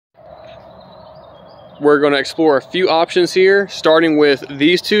we're going to explore a few options here, starting with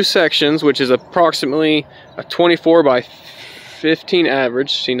these two sections, which is approximately a 24 by 15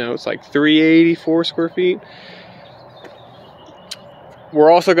 average. You know, it's like 384 square feet. We're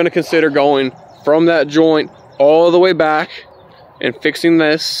also going to consider going from that joint all the way back and fixing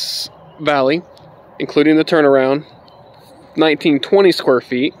this valley, including the turnaround, 1920 square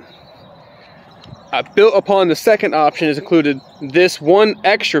feet. Built upon the second option is included this one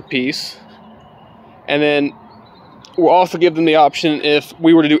extra piece, and then we'll also give them the option if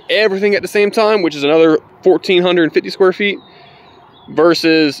we were to do everything at the same time, which is another 1,450 square feet,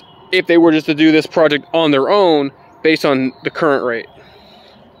 versus if they were just to do this project on their own based on the current rate.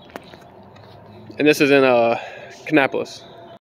 And this is in Kannapolis.